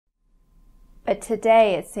But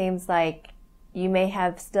today it seems like you may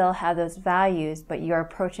still have those values, but you're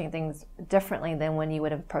approaching things differently than when you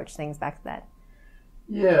would have approached things back then.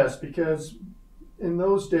 Yes, because in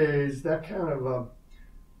those days, that kind of,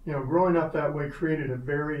 growing up that way created a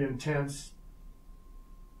very intense,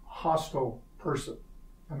 hostile person.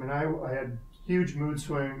 I mean, I had huge mood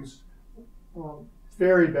swings,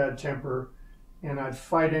 very bad temper, and I'd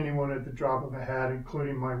fight anyone at the drop of a hat,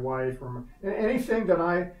 including my wife, or anything that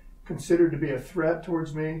I considered to be a threat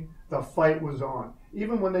towards me. The fight was on,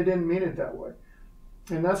 even when they didn't mean it that way.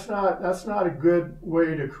 And that's not a good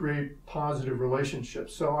way to create positive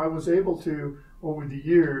relationships. So I was able to, over the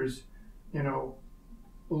years,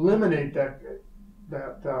 eliminate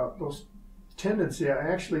those tendencies. I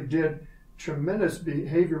actually did tremendous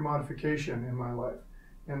behavior modification in my life,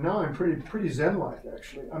 and now I'm pretty Zen-like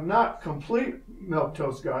actually. I'm not complete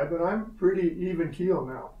milquetoast guy, but I'm pretty even keel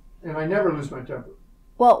now, and I never lose my temper.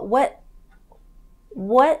 Well,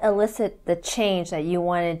 what elicited the change that you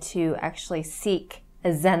wanted to actually seek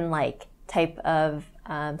a Zen-like type of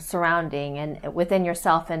surrounding and within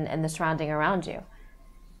yourself and the surrounding around you?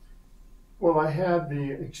 Well, I had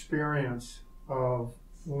the experience of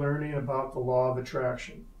learning about the law of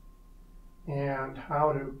attraction and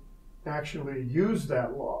how to actually use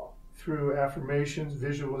that law through affirmations,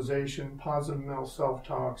 visualization, positive mental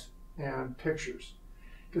self-talks, and pictures.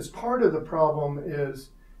 Because part of the problem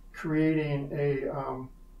is creating a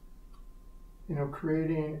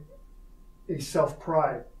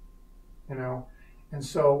self-pride, and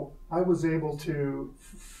so I was able to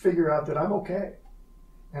figure out that I'm okay,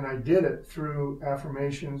 and I did it through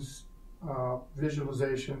affirmations,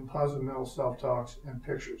 visualization, positive mental self-talks, and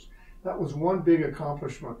pictures. That was one big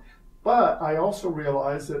accomplishment. But I also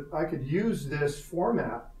realized that I could use this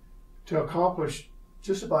format to accomplish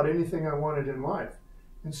just about anything I wanted in life.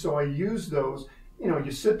 And so I used those.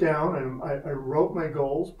 You sit down and I wrote my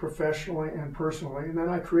goals professionally and personally, and then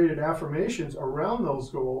I created affirmations around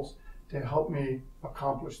those goals to help me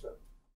accomplish them.